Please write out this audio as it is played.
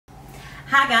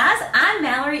Hi guys, I'm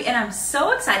Mallory and I'm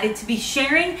so excited to be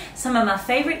sharing some of my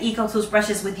favorite EcoTools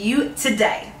brushes with you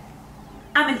today.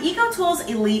 I'm an EcoTools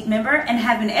Elite member and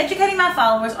have been educating my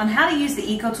followers on how to use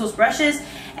the EcoTools brushes,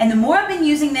 and the more I've been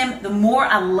using them, the more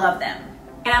I love them.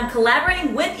 And I'm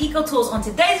collaborating with EcoTools on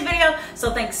today's video,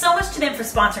 so thanks so much to them for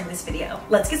sponsoring this video.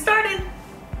 Let's get started.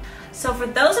 So for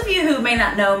those of you who may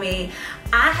not know me,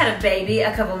 I had a baby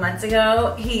a couple months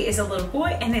ago. He is a little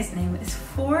boy and his name is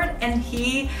Ford, and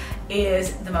he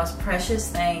is the most precious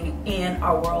thing in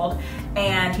our world,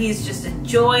 and he's just a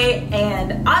joy.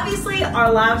 And obviously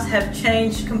our lives have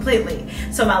changed completely.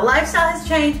 So my lifestyle has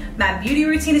changed, my beauty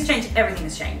routine has changed, everything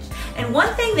has changed. And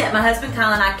one thing that my husband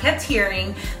Kyle and I kept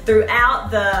hearing throughout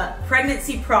the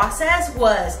pregnancy process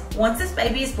was, once this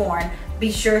baby is born,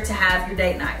 be sure to have your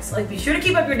date nights. Like, be sure to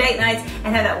keep up your date nights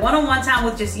and have that one-on-one time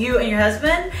with just you and your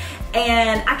husband.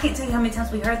 And I can't tell you how many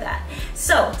times we heard that.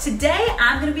 So today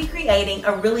I'm gonna be creating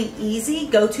a really easy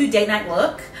go-to date night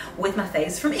look with my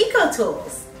faves from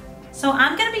EcoTools. So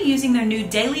I'm gonna be using their new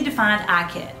Daily Defined Eye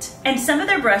Kit and some of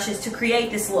their brushes to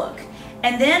create this look.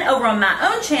 And then over on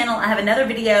my own channel, I have another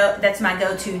video that's my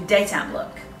go-to daytime look.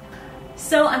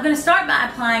 So I'm going to start by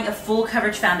applying a full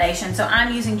coverage foundation. So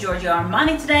I'm using Giorgio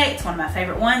Armani today. It's one of my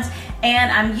favorite ones.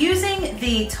 And I'm using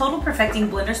the Total Perfecting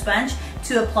Blender Sponge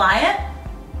to apply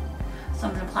it. So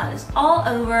I'm going to apply this all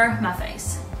over my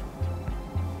face.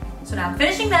 So now I'm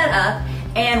finishing that up.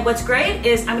 And what's great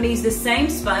is I'm going to use the same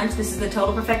sponge. This is the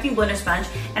Total Perfecting Blender Sponge.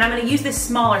 And I'm going to use this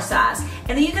smaller size.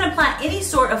 And then you can apply any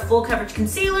sort of full coverage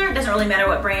concealer. It doesn't really matter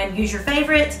what brand. Use your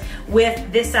favorite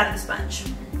with this side of the sponge.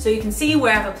 So you can see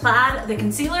where I've applied the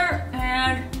concealer,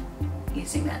 and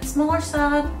using that smaller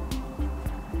side,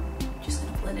 just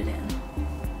gonna blend it in.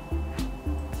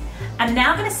 I'm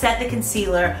now gonna set the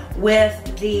concealer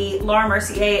with the Laura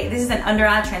Mercier. This is an under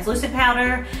eye translucent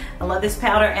powder. I love this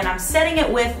powder, and I'm setting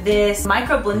it with this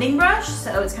micro blending brush.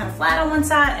 So it's kind of flat on one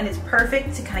side, and it's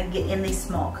perfect to kind of get in these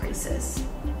small creases.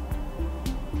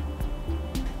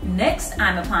 Next,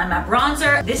 I'm applying my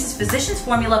bronzer. This is Physicians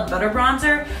Formula Butter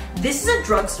Bronzer. This is a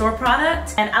drugstore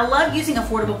product, and I love using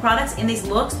affordable products in these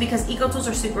looks because EcoTools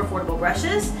are super affordable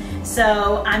brushes.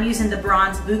 So I'm using the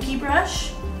Bronze Buki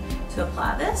brush to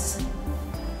apply this.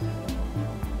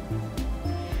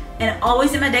 And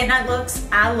always in my date night looks,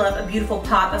 I love a beautiful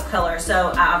pop of color.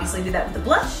 So I obviously do that with the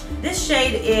blush. This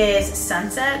shade is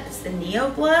Sunset. It's the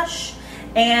Neo blush.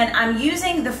 And I'm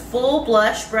using the full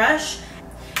blush brush.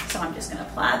 So I'm just gonna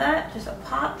apply that, just a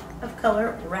pop of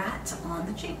color right on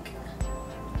the cheek.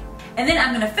 And then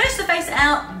I'm gonna finish the face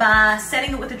out by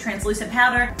setting it with a translucent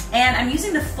powder. And I'm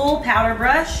using the full powder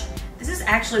brush. This is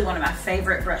actually one of my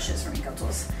favorite brushes from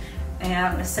EcoTools. And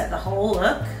I'm gonna set the whole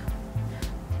look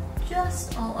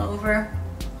just all over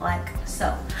like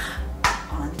so.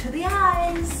 Onto the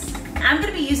eyes. I'm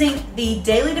going to be using the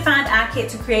Daily Defined Eye Kit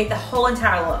to create the whole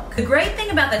entire look. The great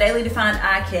thing about the Daily Defined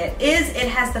Eye Kit is it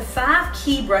has the 5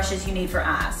 key brushes you need for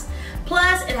eyes.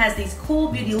 Plus, it has these cool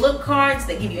beauty look cards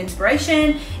that give you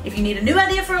inspiration if you need a new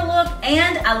idea for a look.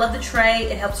 And I love the tray.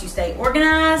 It helps you stay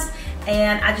organized.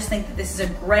 And I just think that this is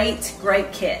a great,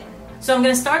 great kit. So I'm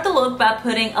going to start the look by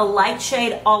putting a light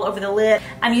shade all over the lid.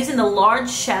 I'm using the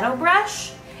large shadow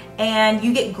brush, and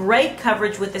you get great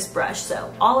coverage with this brush,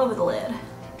 so all over the lid.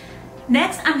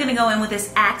 Next, I'm gonna go in with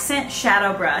this accent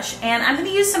shadow brush, and I'm gonna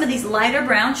use some of these lighter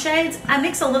brown shades. I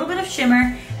mix a little bit of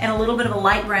shimmer and a little bit of a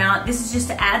light brown. This is just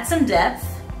to add some depth.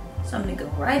 So I'm gonna go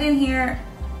right in here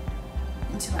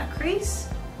into my crease.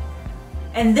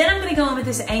 And then I'm gonna go in with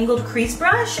this angled crease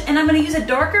brush, and I'm gonna use a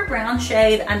darker brown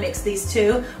shade. I mix these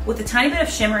two with a tiny bit of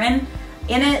shimmer in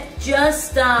it,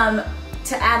 just to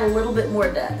add a little bit more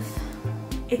depth.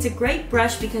 It's a great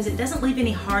brush because it doesn't leave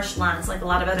any harsh lines like a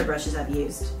lot of other brushes I've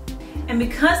used. And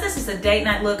because this is a date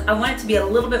night look, I want it to be a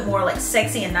little bit more like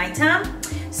sexy and nighttime.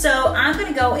 So I'm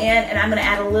gonna go in and I'm gonna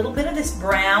add a little bit of this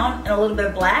brown and a little bit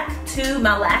of black to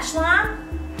my lash line.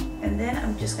 And then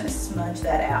I'm just gonna smudge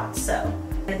that out. So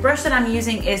the brush that I'm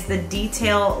using is the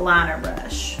Detail Liner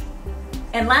brush.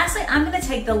 And lastly, I'm gonna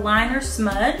take the liner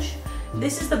smudge.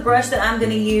 This is the brush that I'm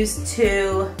gonna use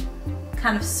to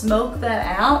kind of smoke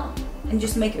that out and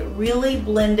just make it really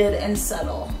blended and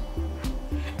subtle.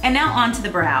 And now on to the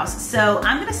brows. So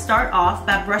I'm gonna start off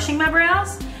by brushing my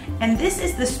brows. And this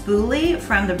is the spoolie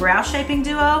from the Brow Shaping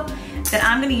Duo that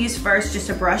I'm gonna use first just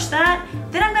to brush that.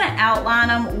 Then I'm gonna outline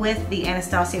them with the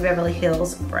Anastasia Beverly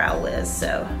Hills Brow Wiz.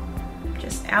 So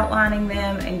just outlining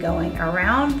them and going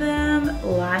around them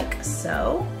like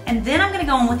so. And then I'm gonna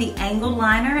go in with the angled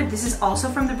liner. This is also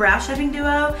from the Brow Shaping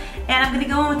Duo. And I'm gonna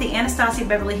go in with the Anastasia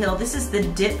Beverly Hills. This is the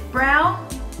Dip Brow.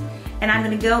 And I'm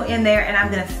gonna go in there and I'm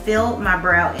gonna fill my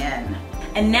brow in.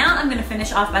 And now I'm gonna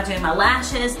finish off by doing my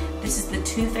lashes. This is the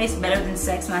Too Faced Better Than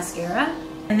Sex mascara.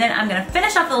 And then I'm gonna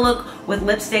finish off the look with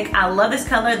lipstick. I love this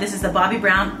color. This is the Bobbi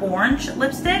Brown Orange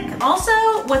lipstick. Also,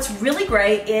 what's really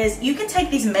great is you can take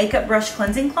these makeup brush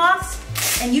cleansing cloths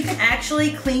and you can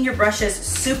actually clean your brushes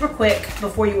super quick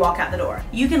before you walk out the door.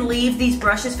 You can leave these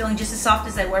brushes feeling just as soft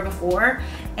as they were before,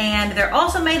 and they're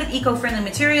also made of eco-friendly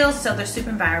materials, so they're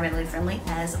super environmentally friendly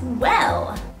as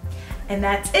well. And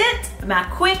that's it, my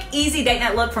quick, easy date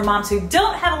night look for moms who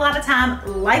don't have a lot of time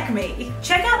like me.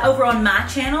 Check out over on my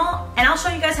channel, and I'll show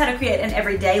you guys how to create an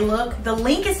everyday look. The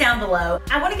link is down below.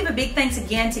 I wanna give a big thanks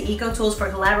again to EcoTools for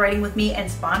collaborating with me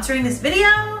and sponsoring this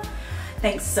video.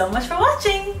 Thanks so much for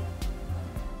watching.